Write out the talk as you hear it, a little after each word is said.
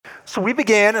So we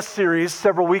began a series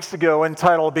several weeks ago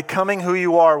entitled Becoming Who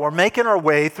You Are. We're making our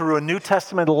way through a New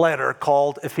Testament letter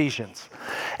called Ephesians.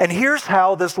 And here's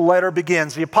how this letter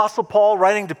begins. The Apostle Paul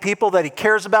writing to people that he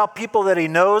cares about, people that he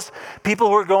knows, people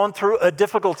who are going through a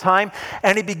difficult time.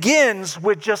 And he begins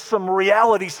with just some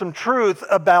reality, some truth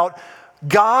about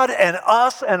God and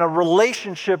us and a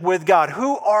relationship with God.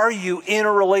 Who are you in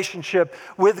a relationship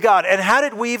with God? And how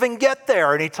did we even get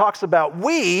there? And he talks about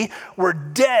we were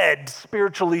dead,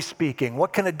 spiritually speaking.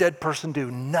 What can a dead person do?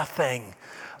 Nothing.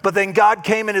 But then God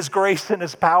came in his grace and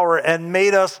his power and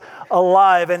made us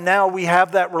alive. And now we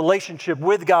have that relationship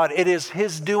with God. It is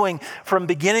his doing from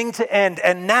beginning to end.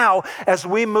 And now, as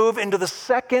we move into the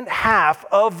second half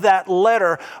of that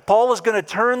letter, Paul is going to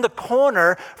turn the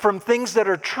corner from things that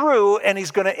are true, and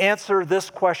he's going to answer this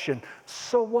question.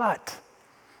 So what?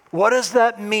 What does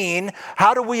that mean?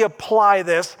 How do we apply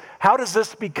this? How does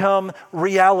this become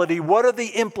reality? What are the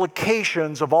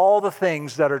implications of all the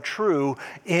things that are true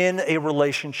in a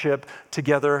relationship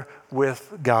together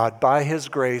with God by his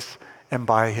grace and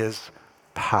by his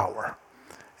power?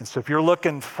 And so if you're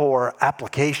looking for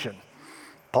application,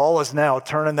 Paul is now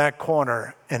turning that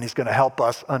corner, and he's going to help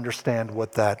us understand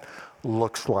what that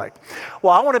looks like.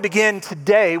 Well, I want to begin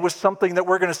today with something that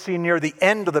we're going to see near the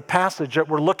end of the passage that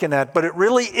we're looking at, but it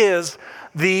really is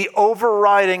the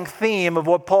overriding theme of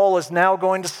what Paul is now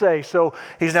going to say. So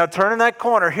he's now turning that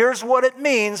corner. Here's what it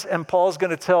means, and Paul's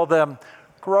going to tell them,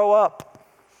 grow up.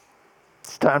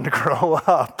 It's time to grow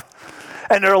up.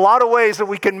 And there are a lot of ways that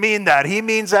we can mean that. He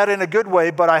means that in a good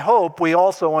way, but I hope we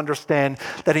also understand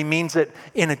that he means it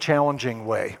in a challenging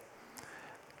way.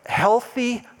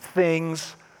 Healthy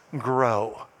things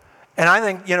grow. And I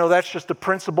think, that's just a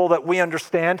principle that we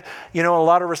understand, in a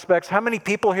lot of respects. How many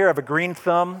people here have a green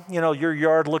thumb? Your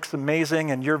yard looks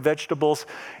amazing, and your vegetables,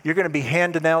 you're going to be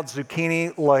handing out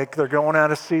zucchini like they're going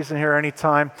out of season here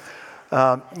anytime.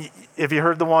 Have you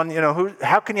heard the one,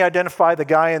 how can you identify the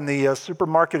guy in the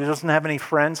supermarket who doesn't have any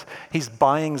friends? He's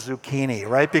buying zucchini,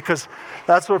 right? Because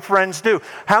that's what friends do.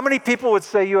 How many people would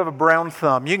say you have a brown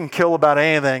thumb? You can kill about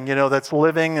anything, that's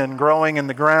living and growing in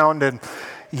the ground. And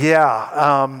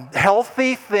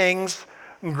healthy things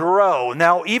grow.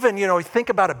 Now, even, think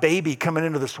about a baby coming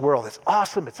into this world. It's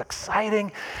awesome. It's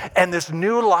exciting. And this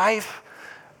new life.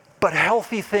 But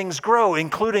healthy things grow,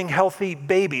 including healthy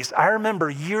babies. I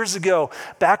remember years ago,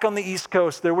 back on the East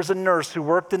Coast, there was a nurse who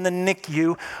worked in the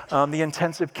NICU, the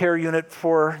intensive care unit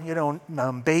for,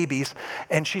 babies.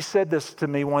 And she said this to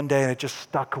me one day, and it just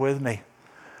stuck with me.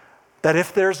 That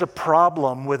if there's a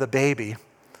problem with a baby,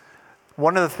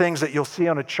 one of the things that you'll see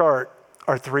on a chart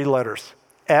are three letters.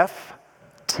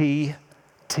 FTT.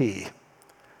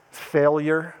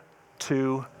 Failure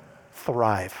to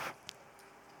thrive.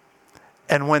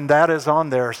 And when that is on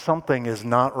there, something is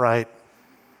not right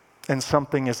and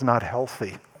something is not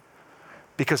healthy.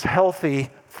 Because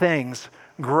healthy things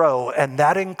grow, and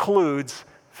that includes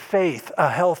faith. A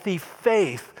healthy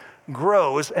faith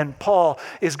grows, and Paul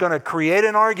is going to create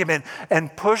an argument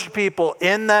and push people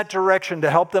in that direction to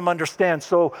help them understand.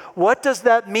 So what does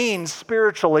that mean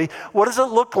spiritually? What does it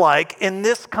look like in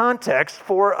this context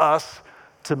for us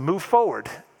to move forward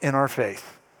in our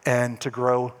faith and to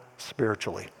grow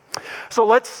spiritually? So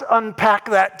let's unpack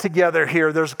that together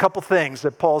here. There's a couple things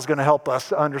that Paul's going to help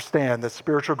us understand that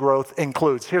spiritual growth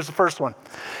includes. Here's the first one.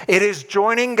 It is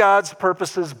joining God's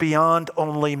purposes beyond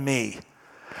only me.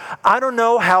 I don't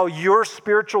know how your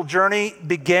spiritual journey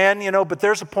began, but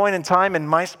there's a point in time in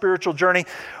my spiritual journey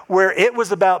where it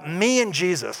was about me and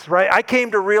Jesus, right? I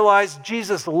came to realize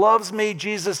Jesus loves me.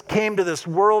 Jesus came to this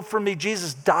world for me.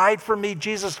 Jesus died for me.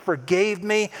 Jesus forgave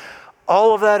me.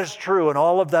 All of that is true, and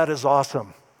all of that is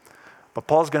awesome. But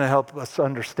Paul's going to help us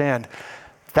understand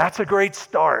that's a great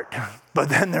start, but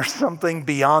then there's something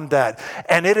beyond that.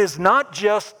 And it is not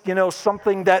just,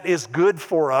 something that is good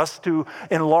for us to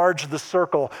enlarge the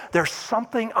circle. There's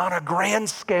something on a grand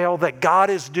scale that God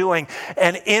is doing.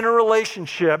 And in a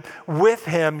relationship with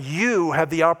him, you have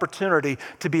the opportunity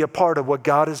to be a part of what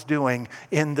God is doing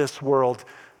in this world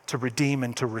to redeem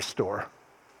and to restore.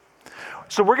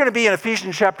 So we're going to be in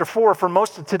Ephesians chapter 4 for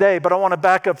most of today, but I want to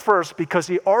back up first because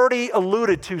he already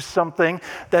alluded to something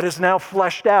that is now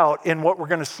fleshed out in what we're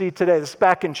going to see today. This is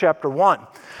back in chapter 1.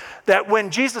 That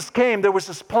when Jesus came, there was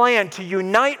this plan to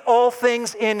unite all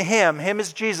things in him. Him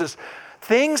is Jesus.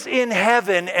 Things in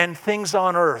heaven and things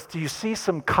on earth. Do you see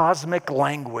some cosmic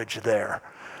language there?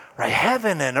 Right?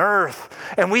 Heaven and earth.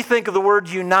 And we think of the word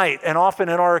unite, and often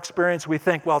in our experience we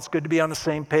think, well, it's good to be on the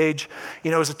same page,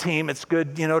 as a team. It's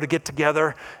good, to get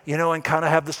together, and kind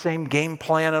of have the same game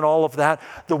plan and all of that.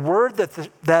 The word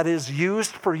that is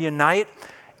used for unite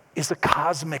is a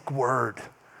cosmic word.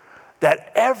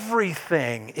 that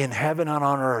everything in heaven and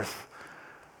on earth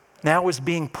now is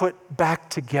being put back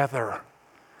together.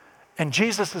 And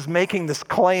Jesus is making this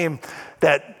claim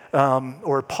that,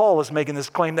 or Paul is making this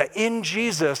claim that in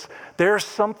Jesus, there's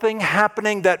something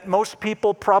happening that most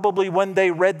people probably, when they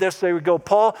read this, they would go,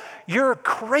 Paul, you're a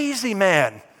crazy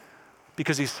man.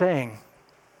 Because he's saying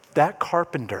that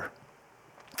carpenter,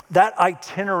 that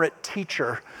itinerant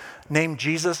teacher named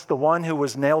Jesus, the one who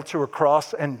was nailed to a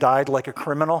cross and died like a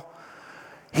criminal,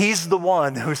 he's the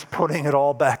one who's putting it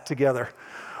all back together.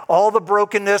 All the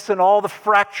brokenness and all the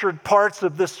fractured parts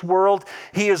of this world,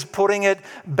 he is putting it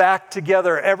back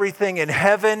together. Everything in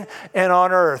heaven and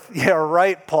on earth. Yeah,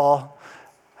 right, Paul.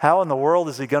 How in the world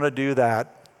is he going to do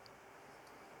that?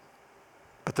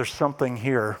 But there's something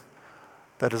here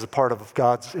that is a part of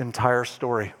God's entire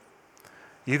story.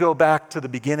 You go back to the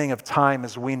beginning of time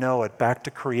as we know it, back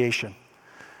to creation.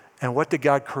 And what did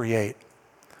God create?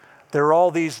 There are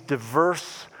all these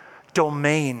diverse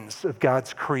domains of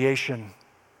God's creation,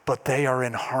 but they are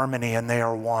in harmony and they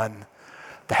are one.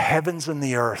 The heavens and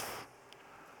the earth,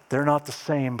 they're not the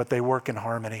same, but they work in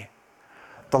harmony.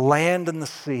 The land and the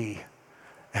sea,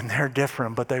 and they're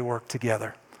different, but they work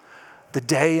together. The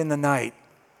day and the night,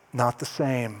 not the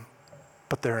same,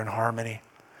 but they're in harmony.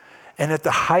 And at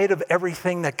the height of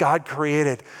everything that God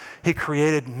created, he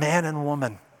created man and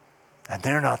woman, and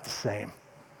they're not the same.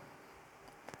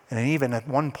 And even at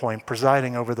one point,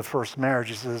 presiding over the first marriage,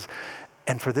 he says,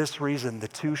 and for this reason, the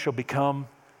two shall become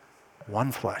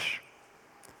one flesh.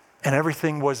 And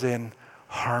everything was in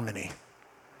harmony.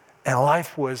 And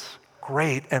life was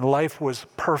great, and life was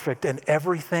perfect, and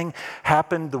everything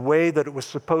happened the way that it was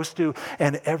supposed to,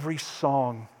 and every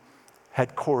song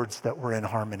had chords that were in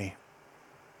harmony.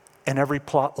 And every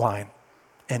plot line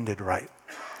ended right.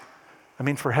 I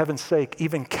mean, for heaven's sake,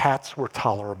 even cats were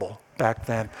tolerable back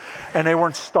then. And they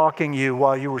weren't stalking you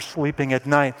while you were sleeping at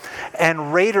night.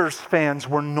 And Raiders fans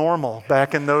were normal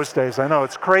back in those days. I know,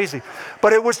 it's crazy.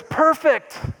 But it was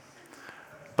perfect.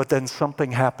 But then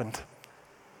something happened.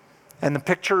 And the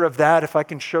picture of that, if I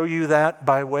can show you that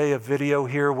by way of video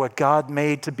here, what God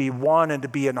made to be one and to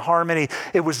be in harmony,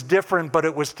 it was different, but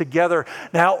it was together.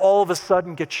 Now all of a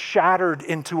sudden gets shattered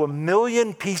into a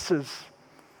million pieces.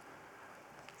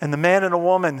 And the man and a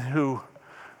woman who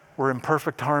were in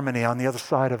perfect harmony on the other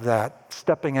side of that,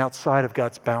 stepping outside of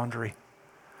God's boundary,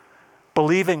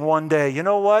 believing one day, you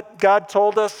know what? God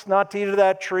told us not to eat of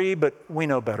that tree, but we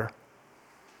know better.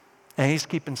 And he's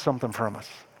keeping something from us.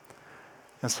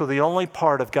 And so the only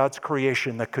part of God's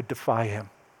creation that could defy him,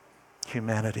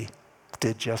 humanity,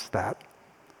 did just that.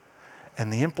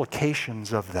 And the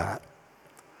implications of that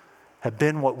have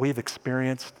been what we've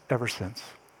experienced ever since.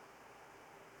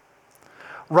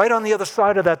 Right on the other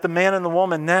side of that, the man and the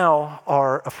woman now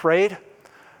are afraid.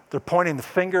 They're pointing the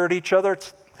finger at each other.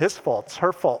 It's his fault. It's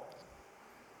her fault.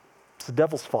 It's the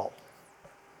devil's fault.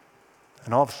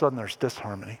 And all of a sudden there's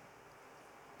disharmony.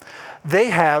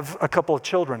 They have a couple of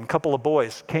children, a couple of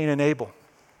boys, Cain and Abel.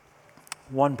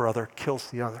 One brother kills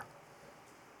the other.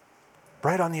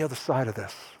 Right on the other side of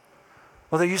this.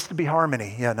 Well, there used to be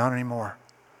harmony. Yeah, not anymore.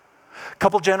 A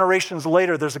couple generations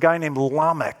later, there's a guy named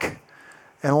Lamech.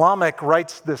 And Lamech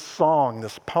writes this song,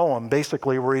 this poem,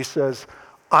 basically, where he says,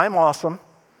 I'm awesome,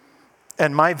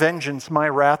 and my vengeance, my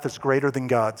wrath is greater than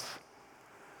God's.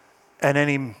 And then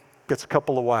he gets a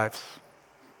couple of wives,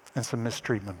 and some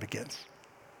mistreatment begins.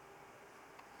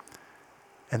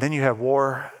 And then you have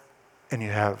war, and you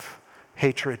have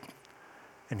hatred,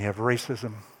 and you have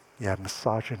racism, you have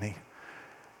misogyny,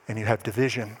 and you have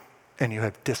division, and you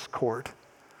have discord.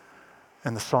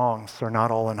 And the songs are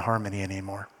not all in harmony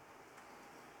anymore.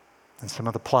 And some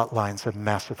of the plot lines have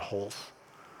massive holes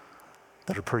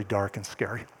that are pretty dark and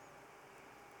scary.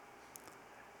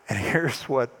 And here's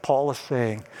what Paul is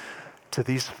saying to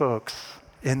these folks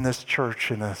in this church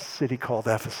in a city called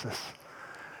Ephesus.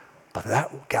 But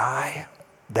that guy,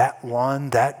 that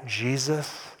one, that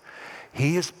Jesus,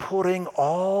 he is putting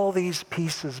all these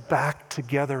pieces back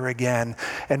together again.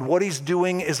 And what he's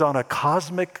doing is on a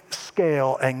cosmic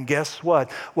scale. And guess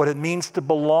what? What it means to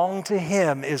belong to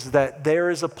him is that there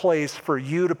is a place for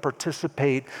you to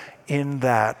participate in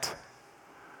that.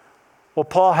 Well,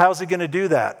 Paul, how's he going to do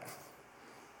that?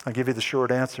 I'll give you the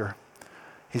short answer.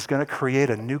 He's going to create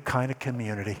a new kind of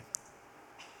community.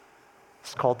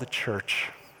 It's called the church.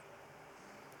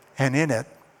 And in it,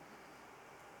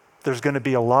 there's going to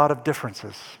be a lot of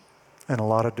differences and a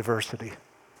lot of diversity.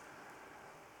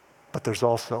 But there's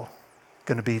also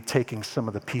going to be taking some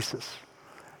of the pieces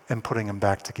and putting them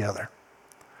back together.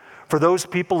 For those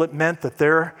people, it meant that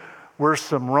there We're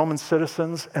some Roman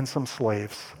citizens and some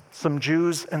slaves, some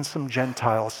Jews and some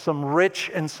Gentiles, some rich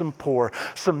and some poor,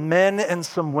 some men and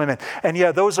some women. And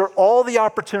yeah, those are all the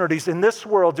opportunities in this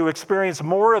world to experience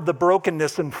more of the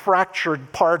brokenness and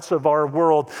fractured parts of our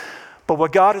world. But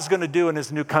what God is going to do in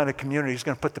his new kind of community, he's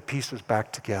going to put the pieces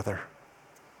back together.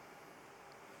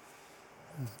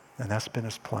 And that's been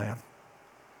his plan.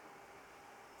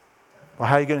 Well,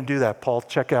 how are you going to do that, Paul?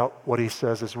 Check out what he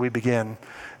says as we begin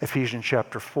Ephesians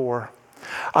chapter 4.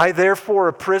 I, therefore,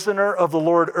 a prisoner of the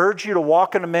Lord, urge you to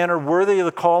walk in a manner worthy of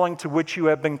the calling to which you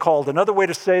have been called. Another way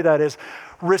to say that is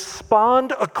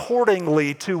respond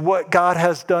accordingly to what God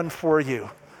has done for you.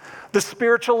 The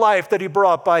spiritual life that he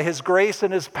brought by his grace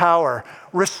and his power,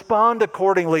 respond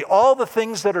accordingly. All the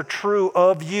things that are true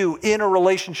of you in a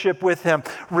relationship with him,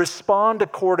 respond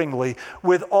accordingly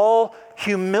with all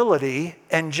humility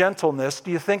and gentleness.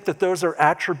 Do you think that those are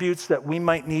attributes that we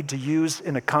might need to use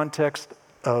in a context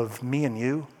of me and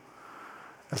you,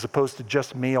 as opposed to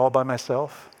just me all by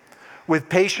myself? With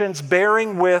patience,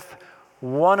 bearing with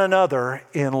one another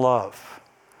in love.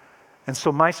 And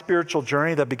so my spiritual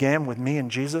journey that began with me and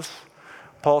Jesus,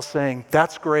 Paul's saying,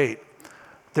 that's great.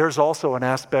 There's also an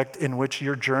aspect in which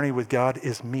your journey with God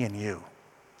is me and you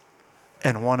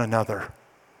and one another.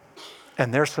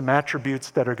 And there's some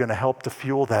attributes that are going to help to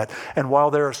fuel that. And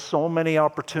while there are so many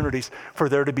opportunities for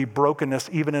there to be brokenness,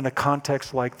 even in a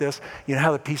context like this, you know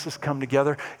how the pieces come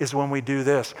together is when we do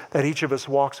this, that each of us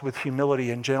walks with humility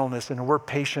and gentleness, and we're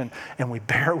patient and we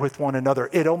bear with one another.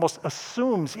 It almost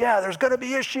assumes, yeah, there's going to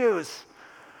be issues.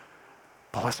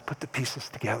 But let's put the pieces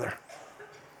together.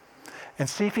 And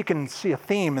see if you can see a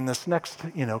theme in this next,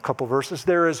 couple verses.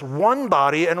 There is one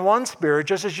body and one spirit,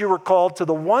 just as you were called to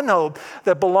the one hope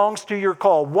that belongs to your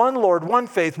call. One Lord, one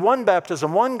faith, one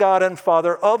baptism, one God and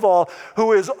Father of all,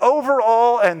 who is over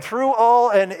all and through all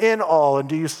and in all. And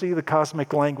do you see the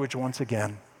cosmic language once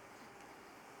again?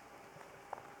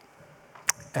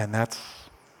 And that's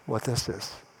what this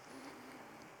is.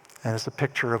 And it's a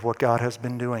picture of what God has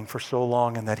been doing for so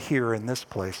long, and that here in this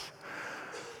place,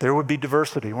 there would be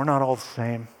diversity. We're not all the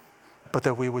same, but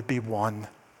that we would be one.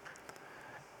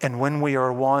 And when we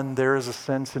are one, there is a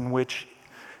sense in which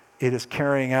it is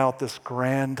carrying out this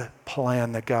grand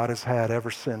plan that God has had ever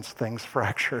since things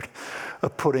fractured,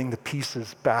 of putting the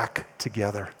pieces back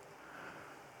together.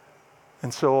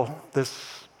 And so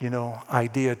this,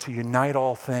 idea to unite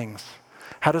all things,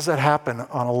 how does that happen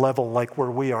on a level like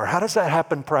where we are? How does that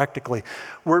happen practically?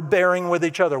 We're bearing with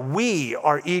each other. We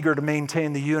are eager to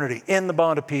maintain the unity in the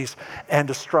bond of peace and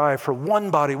to strive for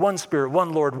one body, one spirit,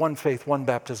 one Lord, one faith, one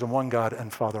baptism, one God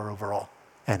and Father over all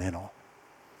and in all.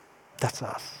 That's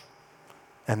us.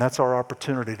 And that's our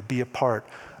opportunity to be a part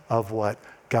of what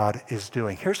God is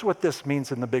doing. Here's what this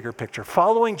means in the bigger picture.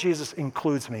 Following Jesus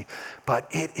includes me, but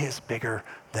it is bigger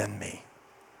than me.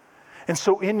 And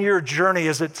so in your journey,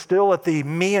 is it still at the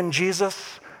me and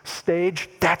Jesus stage?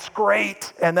 That's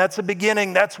great. And that's a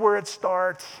beginning. That's where it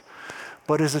starts.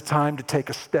 But is it time to take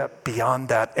a step beyond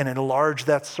that and enlarge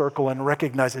that circle and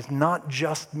recognize it's not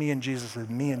just me and Jesus, it's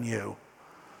me and you.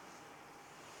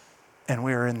 And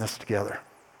we are in this together.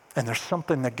 And there's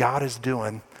something that God is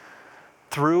doing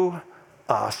through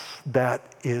us that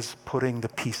is putting the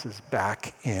pieces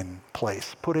back in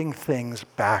place, putting things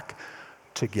back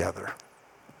together.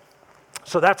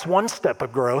 So that's one step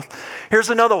of growth. Here's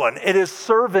another one. It is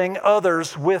serving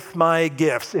others with my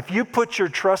gifts. If you put your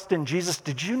trust in Jesus,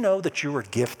 did you know that you were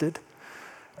gifted?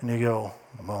 And you go,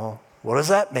 well, what does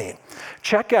that mean?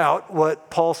 Check out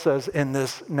what Paul says in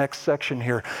this next section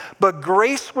here. But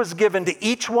grace was given to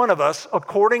each one of us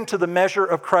according to the measure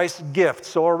of Christ's gift.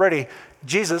 So already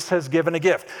Jesus has given a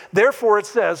gift. Therefore it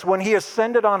says, when he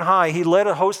ascended on high, he led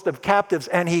a host of captives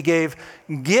and he gave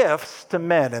gifts to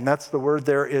men. And that's the word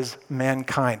there is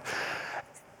mankind.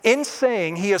 In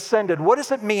saying he ascended, what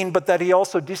does it mean but that he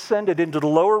also descended into the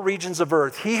lower regions of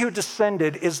earth? He who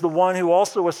descended is the one who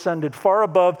also ascended far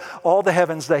above all the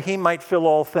heavens that he might fill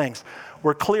all things.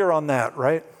 We're clear on that,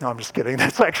 right? No, I'm just kidding.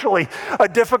 That's actually a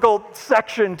difficult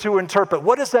section to interpret.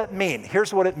 What does that mean?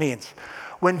 Here's what it means.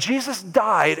 When Jesus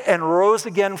died and rose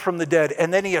again from the dead,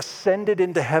 and then he ascended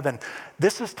into heaven,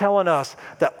 this is telling us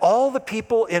that all the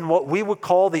people in what we would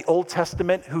call the Old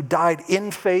Testament who died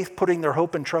in faith, putting their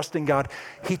hope and trust in God,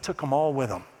 he took them all with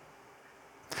him.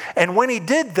 And when he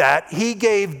did that, he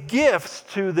gave gifts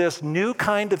to this new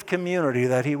kind of community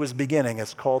that he was beginning.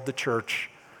 It's called the church.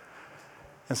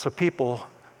 And so people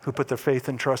who put their faith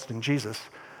and trust in Jesus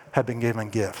have been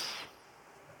given gifts.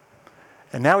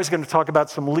 And now he's going to talk about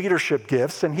some leadership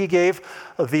gifts. And he gave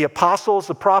the apostles,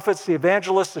 the prophets, the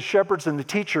evangelists, the shepherds, and the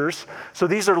teachers. So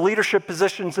these are leadership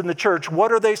positions in the church.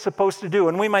 What are they supposed to do?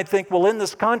 And we might think, well, in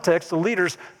this context, the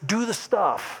leaders do the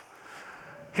stuff.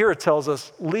 Here it tells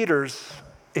us leaders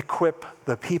equip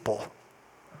the people.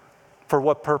 For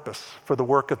what purpose? For the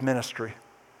work of ministry.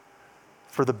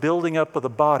 For the building up of the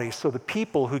body. So the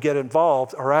people who get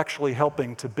involved are actually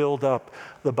helping to build up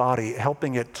the body,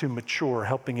 helping it to mature,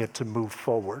 helping it to move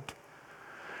forward.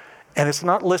 And it's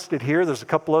not listed here. There's a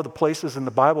couple other places in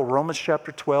the Bible, Romans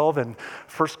chapter 12 and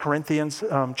 1 Corinthians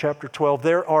chapter 12.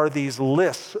 There are these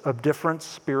lists of different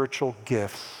spiritual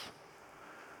gifts.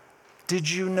 Did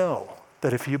you know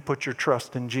that if you put your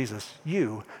trust in Jesus,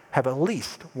 you have at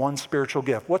least one spiritual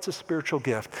gift? What's a spiritual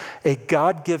gift? A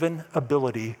God-given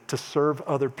ability to serve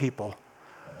other people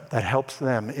that helps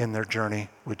them in their journey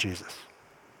with Jesus.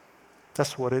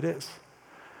 That's what it is.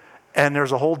 And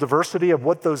there's a whole diversity of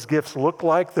what those gifts look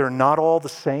like. They're not all the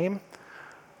same,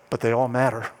 but they all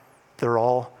matter. They're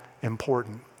all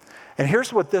important. And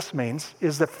here's what this means,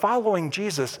 is that following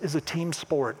Jesus is a team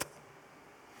sport.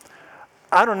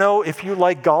 I don't know if you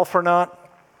like golf or not.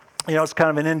 You know, it's kind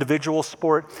of an individual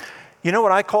sport. You know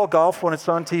what I call golf when it's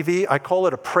on TV? I call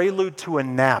it a prelude to a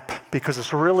nap because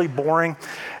it's really boring.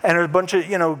 And there's a bunch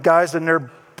of, guys and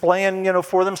they're playing,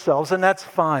 for themselves, and that's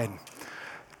fine.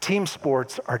 Team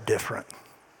sports are different.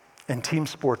 In team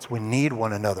sports, we need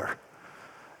one another.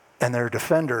 And there are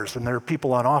defenders and there are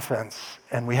people on offense.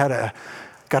 And we got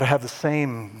to have the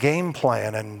same game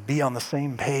plan and be on the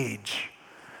same page.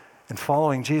 And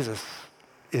following Jesus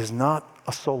is not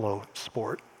a solo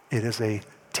sport. It is a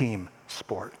team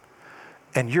sport.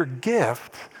 And your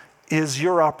gift is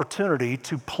your opportunity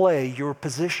to play your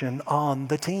position on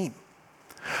the team.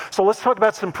 So let's talk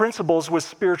about some principles with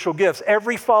spiritual gifts.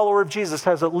 Every follower of Jesus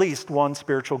has at least one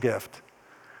spiritual gift.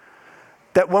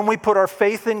 That when we put our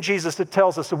faith in Jesus, it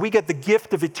tells us that we get the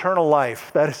gift of eternal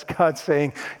life. That is God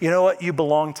saying, you know what, you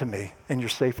belong to me, and you're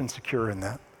safe and secure in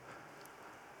that.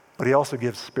 But he also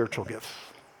gives spiritual gifts.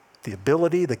 The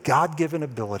ability, the God-given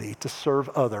ability to serve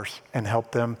others and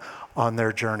help them on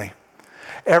their journey.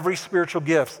 Every spiritual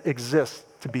gift exists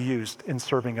to be used in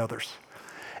serving others.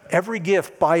 Every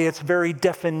gift, by its very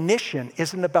definition,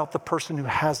 isn't about the person who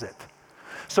has it.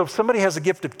 So if somebody has a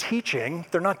gift of teaching,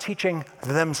 they're not teaching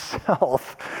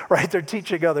themselves, right? They're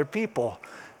teaching other people.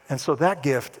 And so that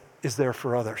gift is there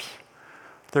for others.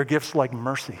 They're gifts like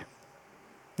mercy,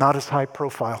 not as high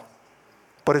profile.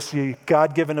 But it's the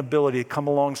God-given ability to come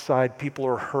alongside people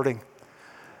who are hurting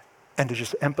and to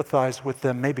just empathize with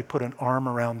them, maybe put an arm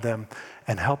around them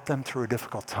and help them through a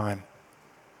difficult time.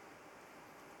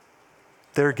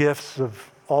 They're gifts of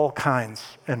all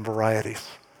kinds and varieties.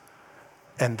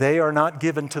 And they are not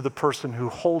given to the person who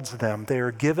holds them. They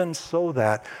are given so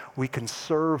that we can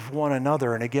serve one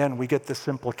another. And again, we get this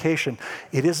implication.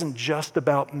 It isn't just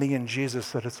about me and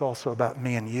Jesus, that it's also about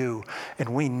me and you. And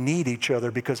we need each other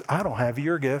because I don't have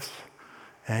your gifts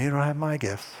and you don't have my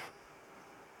gifts.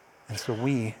 And so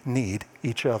we need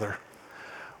each other.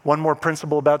 One more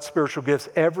principle about spiritual gifts.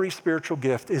 Every spiritual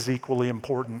gift is equally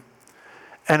important.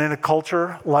 And in a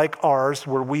culture like ours,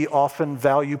 where we often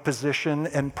value position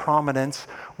and prominence,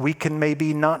 we can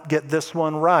maybe not get this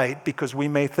one right because we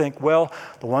may think, well,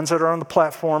 the ones that are on the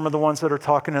platform or the ones that are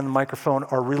talking in the microphone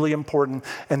are really important,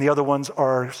 and the other ones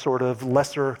are sort of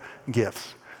lesser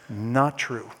gifts. Not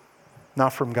true.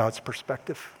 Not from God's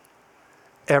perspective.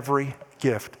 Every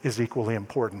gift is equally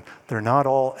important. They're not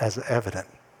all as evident.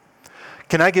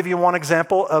 Can I give you one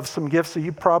example of some gifts that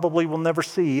you probably will never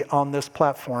see on this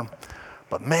platform?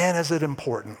 But man, is it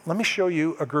important. Let me show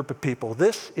you a group of people.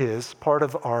 This is part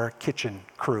of our kitchen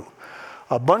crew.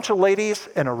 A bunch of ladies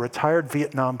and a retired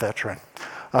Vietnam veteran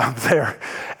there.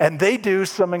 And they do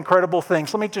some incredible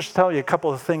things. Let me just tell you a couple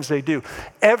of things they do.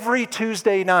 Every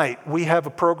Tuesday night, we have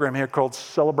a program here called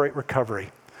Celebrate Recovery.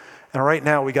 And right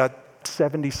now, we got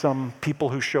 70-some people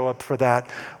who show up for that.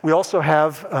 We also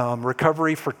have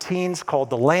recovery for teens called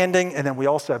The Landing, and then we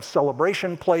also have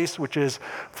Celebration Place, which is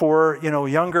for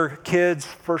younger kids,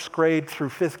 first grade through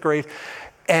fifth grade,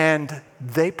 and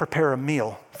they prepare a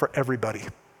meal for everybody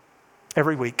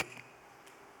every week.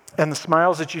 And the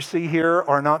smiles that you see here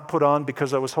are not put on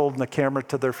because I was holding the camera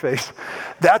to their face.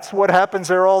 That's what happens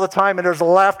there all the time, and there's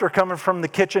laughter coming from the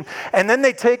kitchen. And then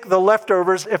they take the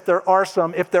leftovers, if there are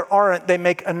some. If there aren't, they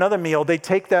make another meal. They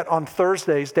take that on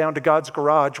Thursdays down to God's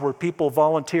Garage, where people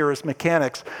volunteer as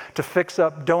mechanics to fix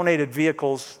up donated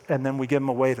vehicles, and then we give them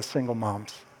away to single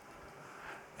moms.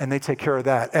 And they take care of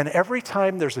that. And every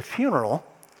time there's a funeral,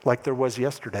 like there was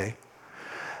yesterday,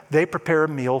 they prepare a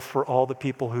meal for all the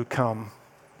people who come.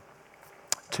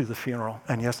 to the funeral.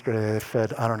 And yesterday they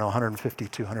fed, 150,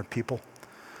 200 people.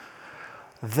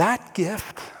 That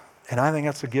gift, and I think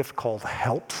that's a gift called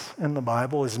helps in the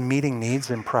Bible, is meeting needs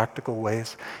in practical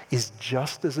ways, is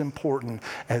just as important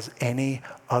as any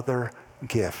other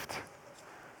gift.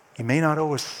 You may not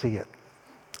always see it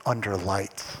under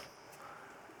lights,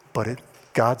 but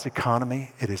God's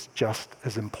economy, it is just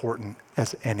as important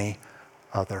as any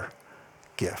other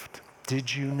gift.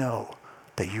 Did you know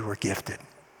that you were gifted?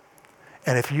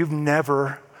 And if you've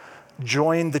never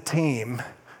joined the team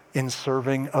in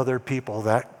serving other people,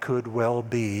 that could well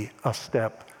be a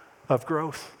step of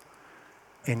growth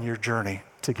in your journey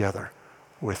together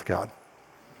with God.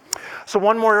 So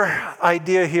one more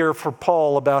idea here for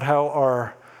Paul about how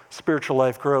our spiritual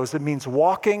life grows. It means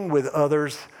walking with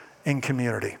others in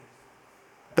community,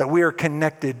 that we are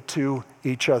connected to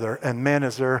each other. And man,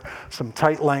 is there some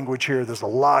tight language here. There's a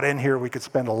lot in here. We could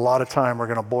spend a lot of time. We're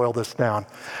going to boil this down.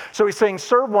 So he's saying,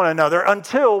 serve one another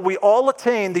until we all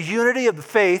attain the unity of the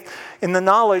faith in the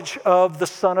knowledge of the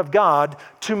Son of God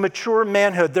to mature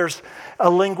manhood. There's a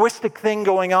linguistic thing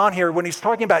going on here. When he's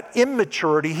talking about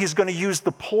immaturity, he's going to use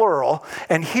the plural.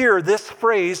 And here, this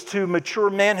phrase, to mature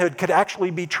manhood, could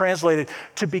actually be translated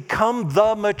to become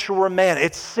the mature man.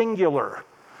 It's singular.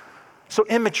 So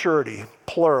immaturity,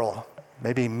 plural,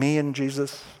 maybe me and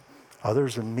Jesus,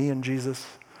 others and me and Jesus.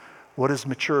 What is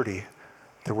maturity?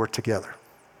 That we're together,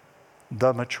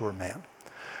 the mature man.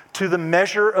 To the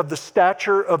measure of the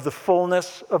stature of the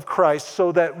fullness of Christ,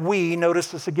 so that we,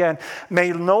 notice this again,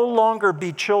 may no longer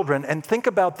be children. And think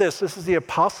about this. This is the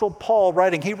Apostle Paul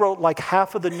writing. He wrote like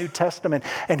half of the New Testament,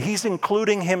 and he's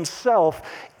including himself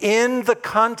in the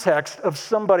context of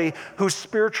somebody who,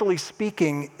 spiritually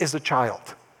speaking, is a child.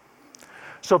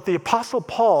 So if the Apostle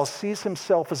Paul sees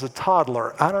himself as a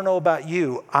toddler, I don't know about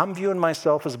you, I'm viewing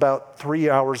myself as about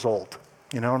 3 hours old.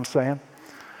 You know what I'm saying?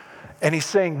 And he's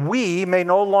saying, we may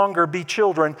no longer be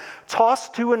children,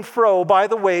 tossed to and fro by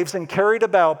the waves and carried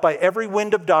about by every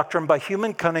wind of doctrine, by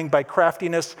human cunning, by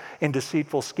craftiness and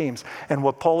deceitful schemes. And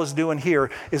what Paul is doing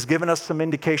here is giving us some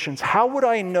indications. How would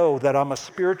I know that I'm a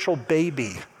spiritual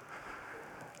baby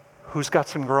who's got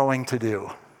some growing to do?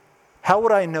 How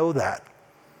would I know that?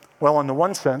 Well, in the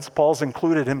one sense, Paul's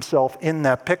included himself in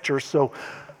that picture, so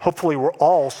hopefully we're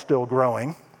all still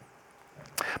growing.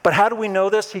 But how do we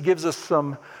know this? He gives us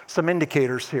some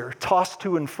indicators here. Tossed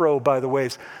to and fro by the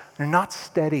waves. They're not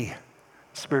steady,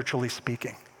 spiritually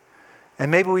speaking.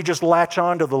 And maybe we just latch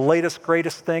on to the latest,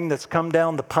 greatest thing that's come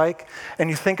down the pike.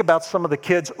 And you think about some of the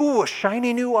kids, ooh, a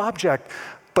shiny new object.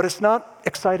 But it's not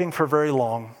exciting for very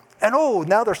long. And oh,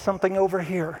 now there's something over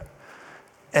here.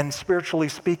 And spiritually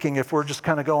speaking, if we're just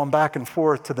kind of going back and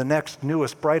forth to the next,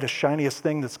 newest, brightest, shiniest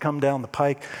thing that's come down the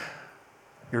pike,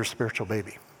 you're a spiritual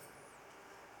baby.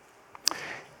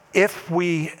 If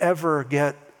we ever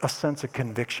get a sense of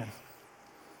conviction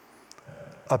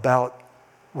about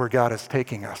where God is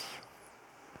taking us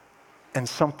and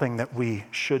something that we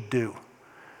should do,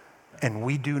 and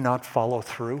we do not follow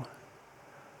through,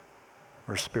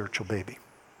 we're a spiritual baby.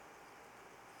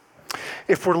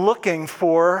 If we're looking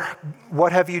for,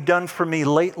 what have you done for me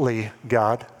lately,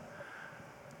 God,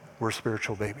 we're a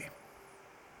spiritual baby.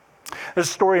 There's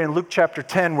a story in Luke chapter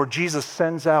 10 where Jesus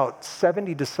sends out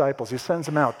 70 disciples. He sends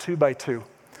them out 2 by 2.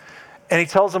 And he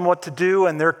tells them what to do,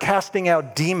 and they're casting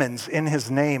out demons in his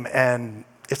name, and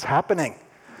it's happening.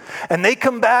 And they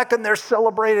come back and they're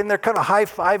celebrating, they're kind of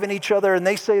high-fiving each other, and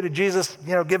they say to Jesus,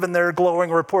 giving their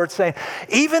glowing report, saying,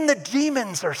 even the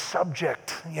demons are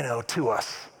subject, to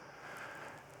us.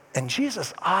 And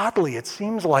Jesus, oddly, it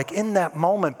seems like in that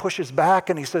moment, pushes back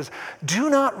and he says, do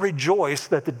not rejoice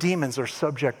that the demons are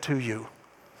subject to you.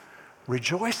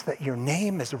 Rejoice that your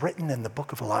name is written in the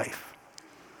book of life.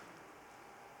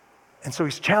 And so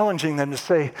he's challenging them to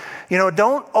say,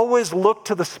 don't always look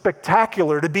to the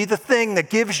spectacular to be the thing that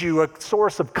gives you a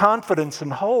source of confidence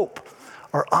and hope.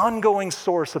 Our ongoing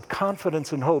source of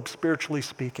confidence and hope, spiritually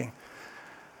speaking,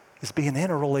 is being in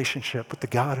a relationship with the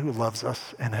God who loves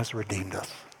us and has redeemed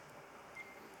us.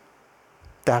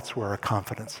 That's where our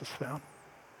confidence is found.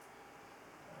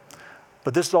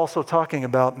 But this is also talking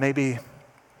about maybe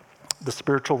the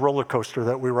spiritual roller coaster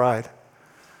that we ride.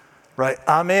 Right?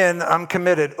 I'm in, I'm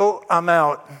committed. Oh, I'm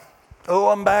out. Oh,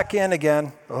 I'm back in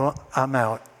again. Oh, I'm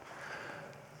out.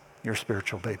 You're a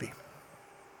spiritual baby.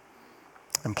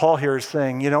 And Paul here is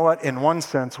saying, you know what? In one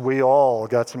sense, we all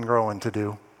got some growing to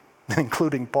do,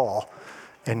 including Paul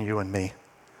and you and me.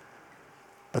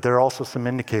 But there are also some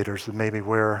indicators of maybe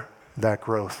where that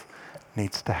growth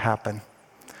needs to happen.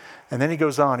 And then he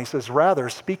goes on, he says, rather,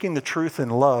 speaking the truth in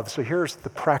love. So here's the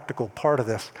practical part of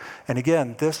this. And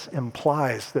again, this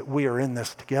implies that we are in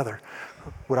this together.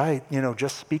 would I,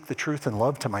 just speak the truth in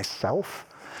love to myself?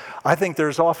 I think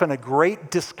there's often a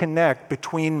great disconnect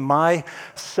between my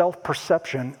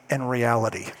self-perception and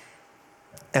reality.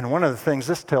 And one of the things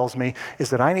this tells me is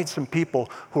that I need some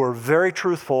people who are very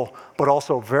truthful, but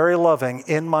also very loving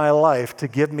in my life to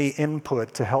give me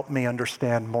input to help me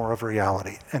understand more of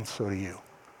reality. And so do you.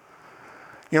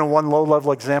 One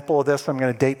low-level example of this, I'm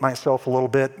going to date myself a little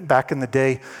bit. Back in the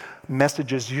day,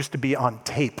 messages used to be on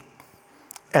tape.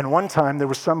 And one time there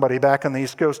was somebody back on the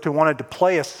East Coast who wanted to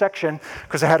play a section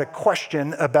because I had a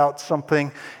question about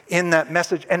something in that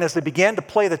message. And as they began to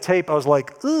play the tape, I was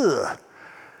like, ugh.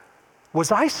 Was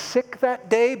I sick that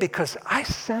day? Because I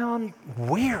sound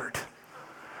weird.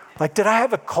 Like, did I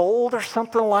have a cold or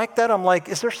something like that? I'm like,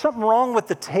 is there something wrong with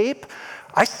the tape?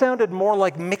 I sounded more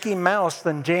like Mickey Mouse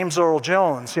than James Earl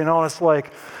Jones. It's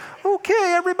like,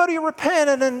 okay, everybody repent.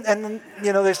 And then,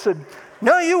 they said,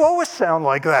 no, you always sound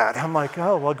like that. I'm like,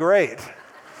 oh, well, great.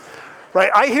 Right?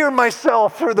 I hear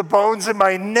myself through the bones in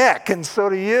my neck, and so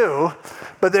do you.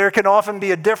 But there can often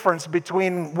be a difference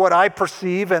between what I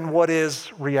perceive and what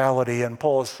is reality. And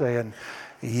Paul is saying,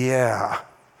 yeah.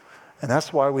 And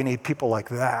that's why we need people like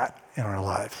that in our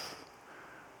lives,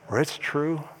 where it's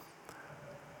true,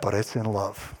 but it's in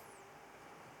love.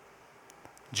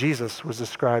 Jesus was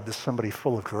described as somebody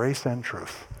full of grace and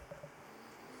truth.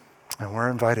 And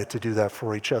we're invited to do that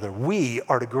for each other. We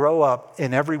are to grow up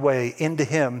in every way into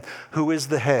him who is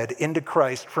the head, into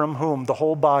Christ, from whom the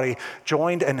whole body,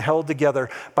 joined and held together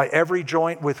by every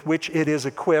joint with which it is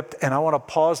equipped. And I want to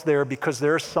pause there because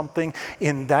there's something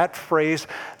in that phrase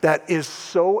that is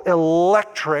so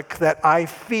electric that I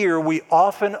fear we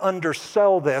often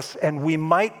undersell this, and we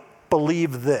might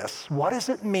believe this. What does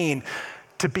it mean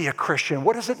to be a Christian?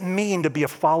 What does it mean to be a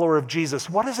follower of Jesus?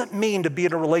 What does it mean to be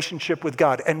in a relationship with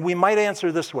God? And we might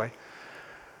answer this way.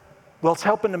 Well, it's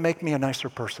helping to make me a nicer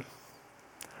person.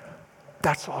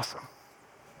 That's awesome.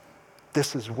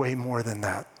 This is way more than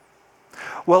that.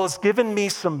 Well, it's given me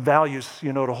some values,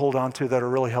 to hold on to that are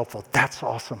really helpful. That's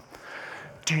awesome.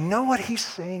 Do you know what he's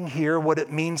saying here, what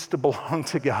it means to belong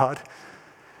to God?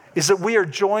 Is that we are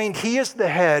joined, he is the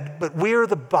head, but we are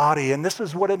the body. And this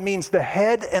is what it means. The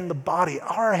head and the body,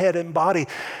 our head and body,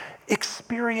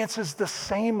 experiences the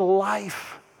same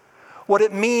life. What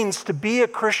it means to be a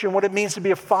Christian, what it means to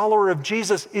be a follower of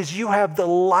Jesus is you have the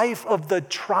life of the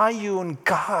triune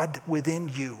God within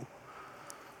you.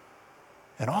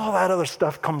 And all that other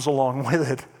stuff comes along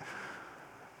with it.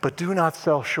 But do not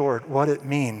sell short what it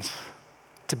means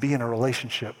to be in a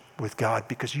relationship with God,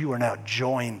 because you are now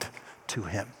joined to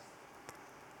him.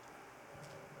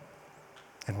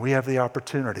 And we have the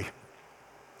opportunity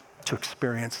to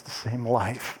experience the same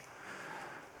life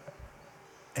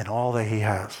and all that he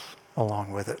has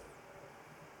along with it.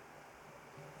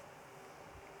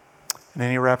 And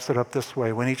then he wraps it up this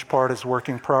way. When each part is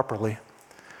working properly,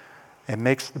 it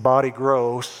makes the body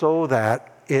grow so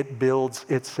that it builds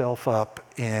itself up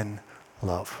in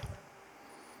love.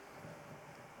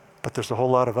 But there's a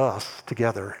whole lot of us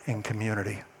together in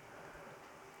community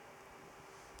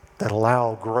that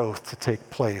allow growth to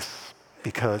take place,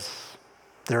 because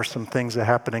there are some things that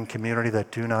happen in community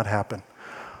that do not happen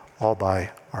all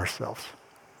by ourselves.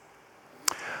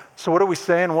 So what are we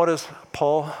saying? What is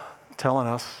Paul telling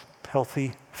us?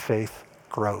 Healthy faith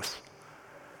grows.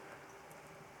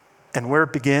 And where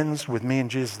it begins with me and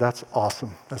Jesus, that's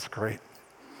awesome. That's great.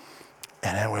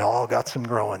 And then we all got some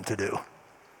growing to do.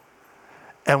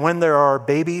 And when there are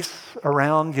babies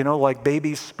around, like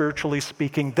babies spiritually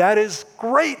speaking, that is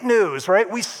great news, right?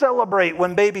 We celebrate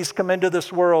when babies come into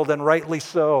this world, and rightly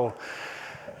so.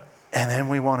 And then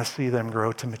we want to see them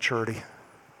grow to maturity.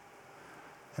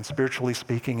 And spiritually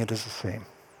speaking, it is the same.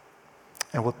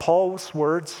 And with Paul's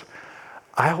words,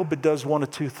 I hope it does one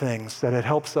of two things, that it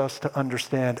helps us to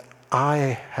understand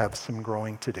I have some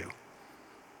growing to do.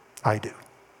 I do.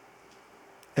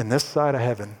 In this side of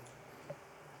heaven,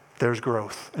 there's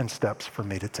growth and steps for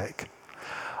me to take.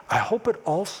 I hope it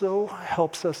also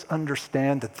helps us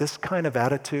understand that this kind of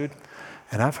attitude,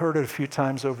 and I've heard it a few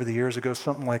times over the years ago,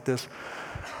 something like this: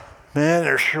 man,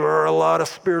 there sure are a lot of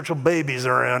spiritual babies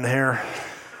around here.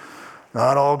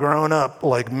 Not all grown up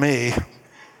like me.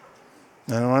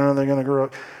 And when are they going to grow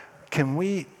up? Can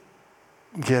we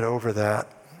get over that?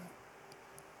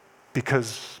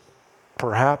 Because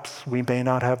perhaps we may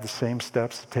not have the same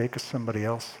steps to take as somebody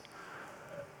else,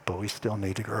 but we still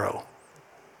need to grow.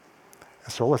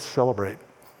 And so let's celebrate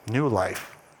new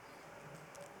life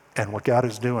and what God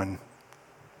is doing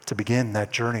to begin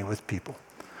that journey with people.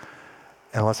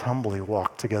 And let's humbly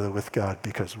walk together with God,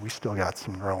 because we still got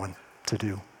some growing to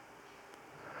do.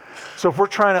 So if we're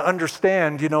trying to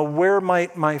understand, where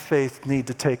might my faith need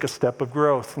to take a step of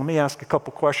growth? Let me ask a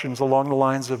couple questions along the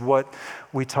lines of what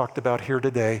we talked about here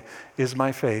today. Is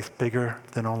my faith bigger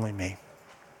than only me?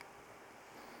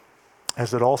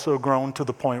 Has it also grown to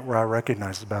the point where I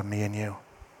recognize it's about me and you?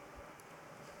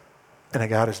 And that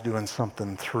God is doing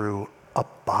something through a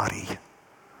body.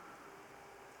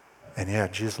 And yeah,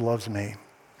 Jesus loves me,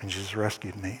 and Jesus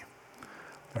rescued me.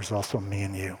 There's also me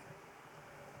and you.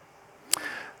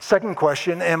 Second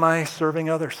question, am I serving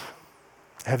others?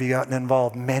 Have you gotten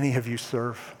involved? Many of you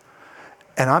serve.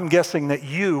 And I'm guessing that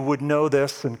you would know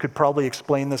this and could probably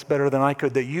explain this better than I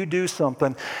could, that you do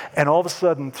something, and all of a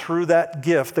sudden, through that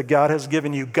gift that God has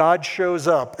given you, God shows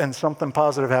up and something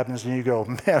positive happens, and you go,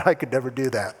 man, I could never do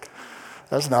that.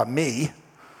 That's not me.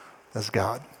 That's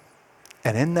God.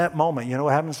 And in that moment, you know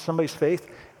what happens to somebody's faith?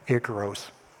 It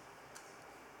grows.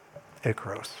 It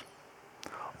grows.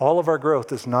 All of our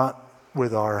growth is not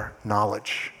with our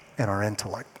knowledge and our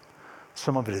intellect.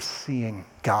 Some of it is seeing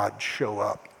God show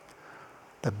up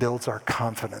that builds our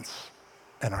confidence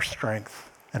and our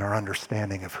strength and our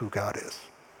understanding of who God is.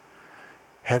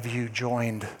 Have you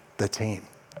joined the team?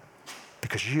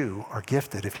 Because you are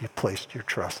gifted if you've placed your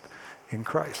trust in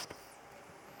Christ.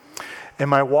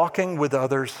 Am I walking with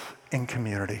others in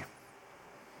community?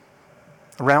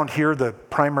 Around here, the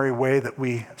primary way that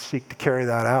we seek to carry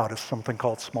that out is something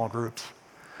called small groups.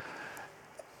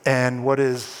 And what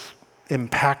is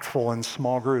impactful in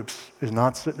small groups is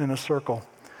not sitting in a circle.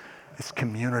 It's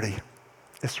community.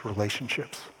 It's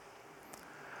relationships.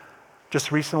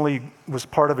 Just recently was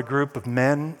part of a group of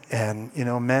men, and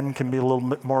men can be a little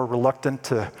bit more reluctant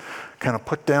to kind of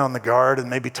put down the guard and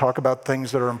maybe talk about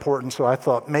things that are important. So I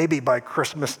thought maybe by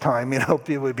Christmas time,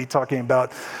 people would be talking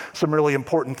about some really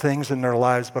important things in their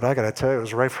lives. But I got to tell you, it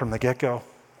was right from the get-go.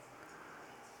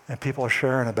 And people are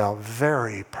sharing about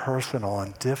very personal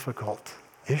and difficult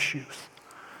issues.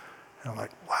 And I'm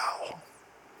like, wow.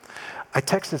 I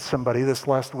texted somebody this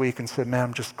last week and said, man,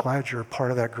 I'm just glad you're a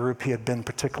part of that group. He had been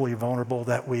particularly vulnerable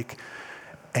that week.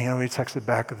 And he texted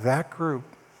back, that group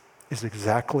is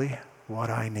exactly what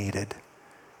I needed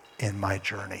in my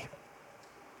journey.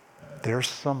 There's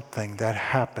something that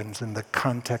happens in the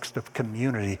context of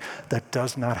community that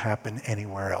does not happen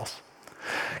anywhere else.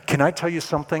 Can I tell you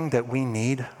something that we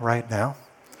need right now?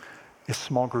 Is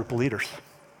small group leaders.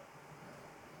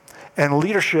 And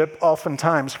leadership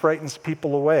oftentimes frightens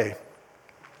people away.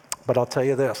 But I'll tell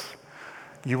you this,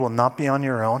 you will not be on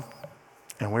your own,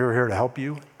 and we are here to help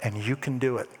you, and you can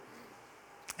do it,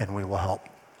 and we will help.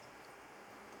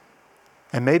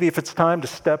 And maybe if it's time to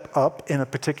step up in a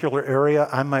particular area,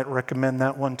 I might recommend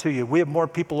that one to you. We have more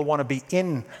people who want to be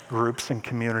in groups and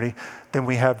community than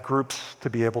we have groups to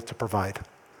be able to provide.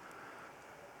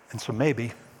 And so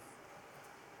maybe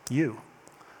you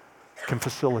can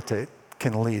facilitate,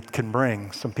 can lead, can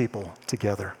bring some people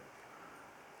together,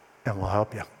 and we'll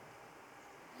help you.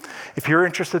 If you're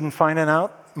interested in finding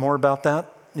out more about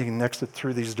that, you can exit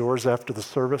through these doors after the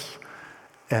service,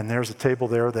 and there's a table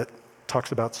there that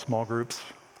talks about small groups,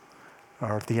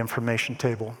 or the information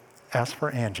table. Ask for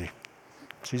Angie.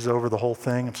 She's over the whole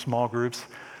thing of small groups,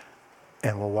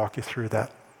 and we'll walk you through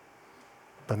that.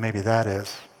 But maybe that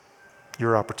is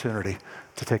your opportunity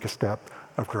to take a step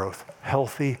of growth.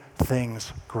 Healthy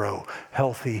things grow.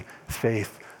 Healthy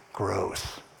faith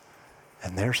grows.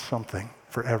 And there's something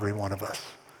for every one of us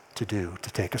to do to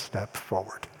take a step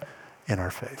forward in our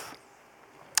faith.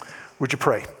 Would you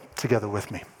pray together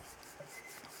with me?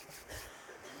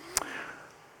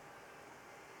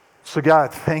 So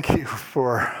God, thank you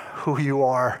for who you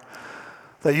are,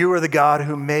 that you are the God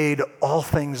who made all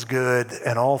things good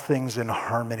and all things in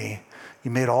harmony.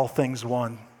 You made all things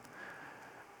one,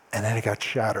 and then it got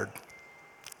shattered.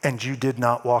 And you did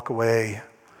not walk away.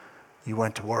 You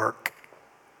went to work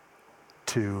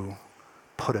to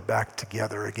put it back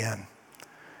together again.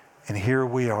 And here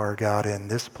we are, God, in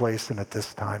this place and at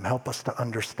this time. Help us to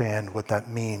understand what that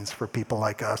means for people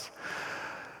like us.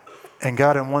 And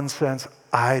God, in one sense,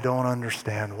 I don't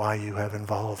understand why you have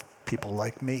involved people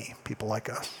like me, people like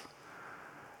us.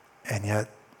 And yet,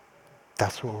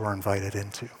 that's what we're invited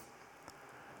into.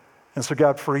 And so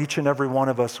God, for each and every one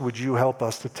of us, would you help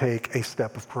us to take a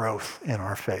step of growth in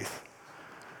our faith?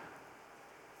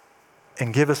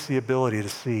 And give us the ability to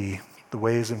see the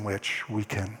ways in which we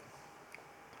can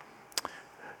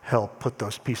help put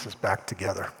those pieces back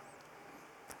together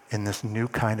in this new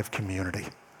kind of community,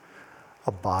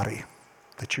 a body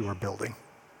that you are building.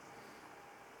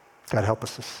 God, help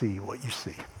us to see what you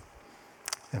see.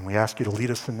 And we ask you to lead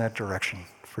us in that direction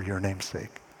for your name's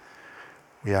sake.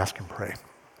 We ask and pray.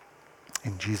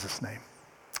 In Jesus' name,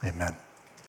 amen.